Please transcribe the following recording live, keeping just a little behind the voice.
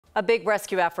A big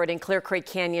rescue effort in Clear Creek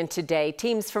Canyon today.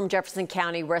 Teams from Jefferson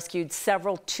County rescued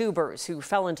several tubers who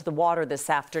fell into the water this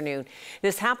afternoon.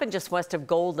 This happened just west of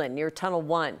Golden near Tunnel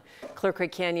 1. Clear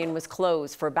Creek Canyon was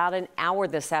closed for about an hour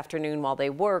this afternoon while they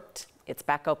worked. It's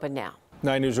back open now.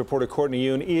 9 News reporter Courtney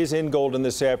Yoon is in Golden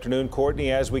this afternoon. Courtney,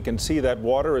 as we can see, that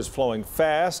water is flowing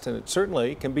fast and it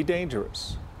certainly can be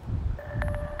dangerous.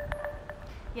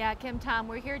 Yeah, Kim, Tom,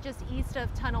 we're here just east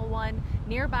of Tunnel 1,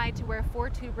 nearby to where 4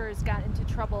 tubers got into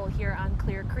trouble here on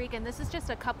Clear Creek. And this is just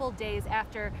a couple days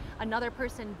after another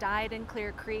person died in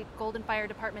Clear Creek. Golden Fire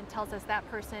Department tells us that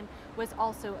person was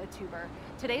also a tuber.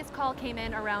 Today's call came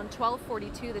in around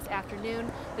 12:42 this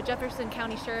afternoon. The Jefferson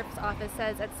County Sheriff's Office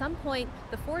says at some point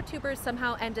the 4 tubers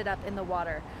somehow ended up in the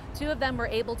water. 2 of them were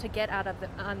able to get out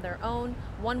on their own.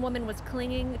 One woman was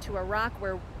clinging to a rock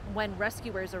when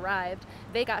rescuers arrived.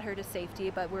 They got her to safety,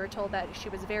 but we were told that she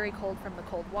was very cold from the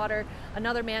cold water.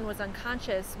 Another man was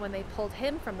unconscious when they pulled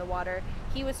him from the water.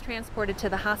 He was transported to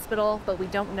the hospital, but we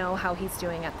don't know how he's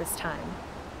doing at this time.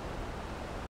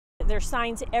 There's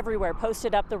signs everywhere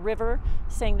posted up the river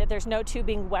saying that there's no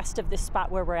tubing west of this spot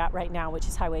where we're at right now, which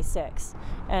is Highway 6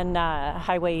 and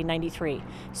Highway 93.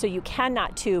 So you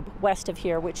cannot tube west of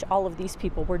here, which all of these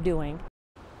people were doing.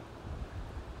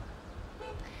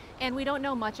 And we don't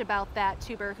know much about that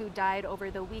tuber who died over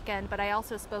the weekend, but I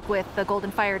also spoke with the Golden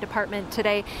Fire Department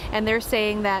today, and they're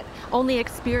saying that only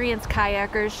experienced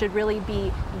kayakers should really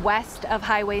be west of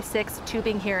Highway 6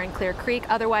 tubing here in Clear Creek.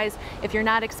 Otherwise, if you're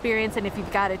not experienced and if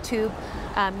you've got a tube,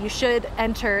 you should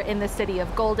enter in the city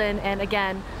of Golden. And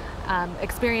again,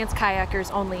 experienced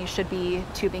kayakers only should be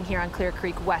tubing here on Clear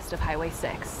Creek west of Highway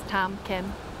 6. Tom,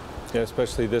 Kim? Yeah,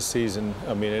 especially this season.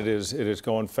 I mean, it is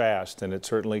going fast, and it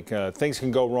certainly things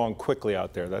can go wrong quickly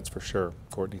out there. That's for sure.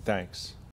 Courtney, thanks.